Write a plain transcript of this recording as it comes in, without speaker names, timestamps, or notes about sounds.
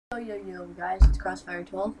Yo guys, it's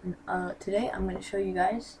Crossfire12 and today I'm going to show you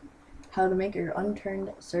guys how to make your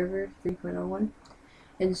Unturned server 3.01.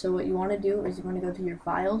 And so what you want to do is you want to go to your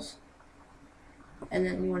files, and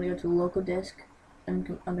then you want to go to local disk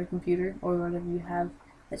and under computer or whatever you have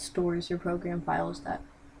that stores your program files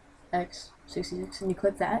 .x66, and you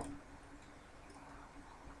click that,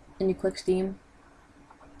 and you click Steam,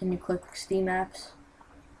 and you click Steam Apps,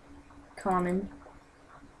 Common,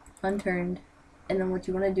 Unturned. And then what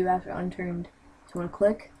you want to do after Unturned is you want to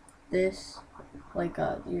click this, like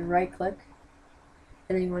you right click,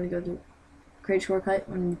 and then you want to go to create shortcut.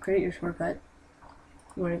 When you create your shortcut,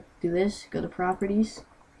 you want to do this, go to properties,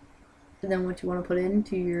 and then what you want to put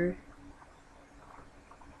into you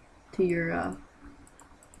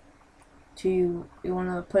want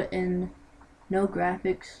to put in no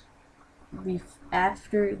graphics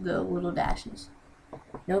after the little dashes.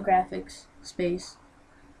 No graphics space,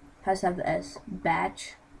 has to have the S,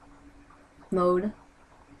 batch mode,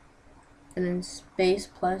 and then space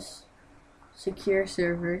plus secure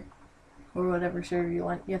server or whatever server you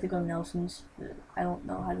want. You have to go to Nelson's. I don't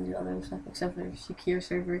know how to do other stuff except for secure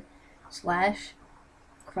server /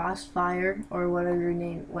 crossfire or whatever your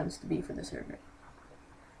name wants to be for the server.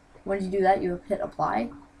 Once you do that, you hit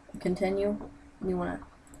apply, continue, and you want to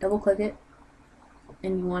double click it,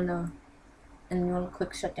 and you want to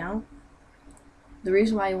click shutdown. The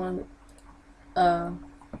reason why you want to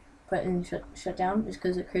put in shutdown is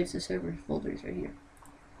because it creates the server folders right here.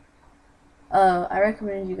 I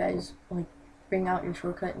recommend you guys bring out your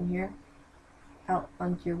shortcut in here, out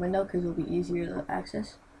onto your window, because it'll be easier to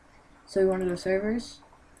access. So you want to go servers,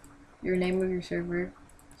 your name of your server,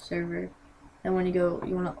 and when you go,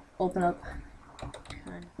 you want to open up.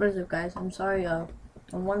 What is up, guys? I'm sorry. On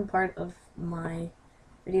one part of my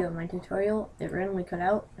video, my tutorial, it randomly cut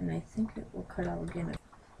out, and I think it will cut out again.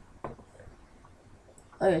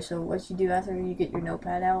 Okay, so what you do after you get your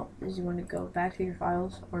notepad out is you want to go back to your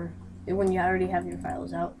files, or when you already have your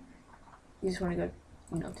files out, you just want to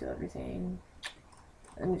go, to everything.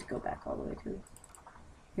 Let me just go back all the way to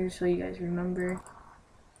here so you guys remember.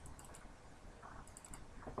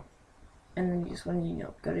 And then you just want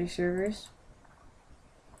to, go to your servers,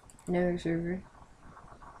 know your server,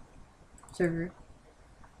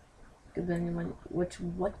 because then you want, what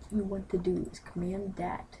you want to do is command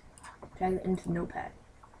that, drag it into Notepad,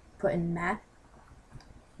 put in map.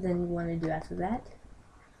 Then you want to do after that,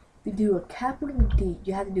 you do a capital D.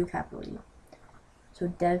 You have to do a capital D. So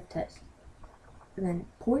dev test, and then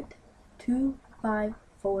port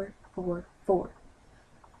 25444.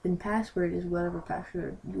 Then password is whatever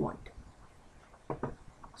password you want.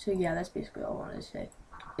 So yeah, that's basically all I wanted to say.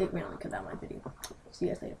 It randomly cut out my video. See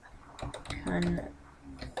you guys later.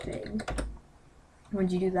 Config.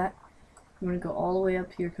 Once you do that, you want to go all the way up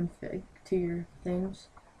to your config, to your things,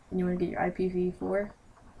 and you want to get your IPv4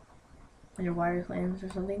 and your wireless LANs or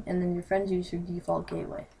something, and then your friends use your default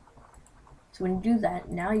gateway. So when you do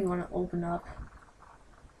that, now you want to open up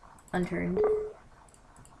Unturned,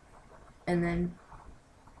 and then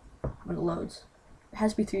when it loads, it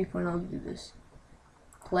has to be 3.0 to do this.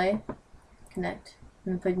 Play, connect,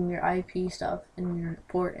 and put in your IP stuff and your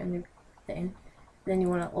port and your thing. Then you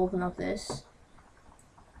want to open up this,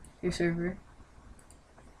 your server,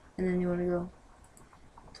 and then you want to go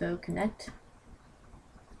to connect,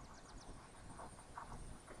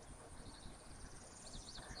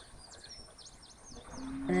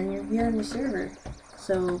 and then you're here on your server.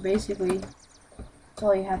 So basically, that's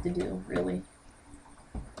all you have to do, really.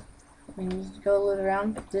 I mean, you just go look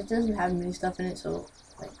around. This doesn't have many stuff in it, so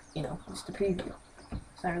just a preview.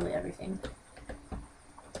 It's not really everything.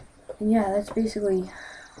 And yeah, that's basically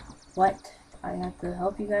what I have to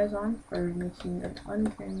help you guys on for making an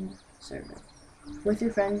Unturned server with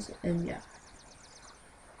your friends. And yeah,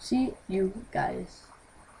 see you guys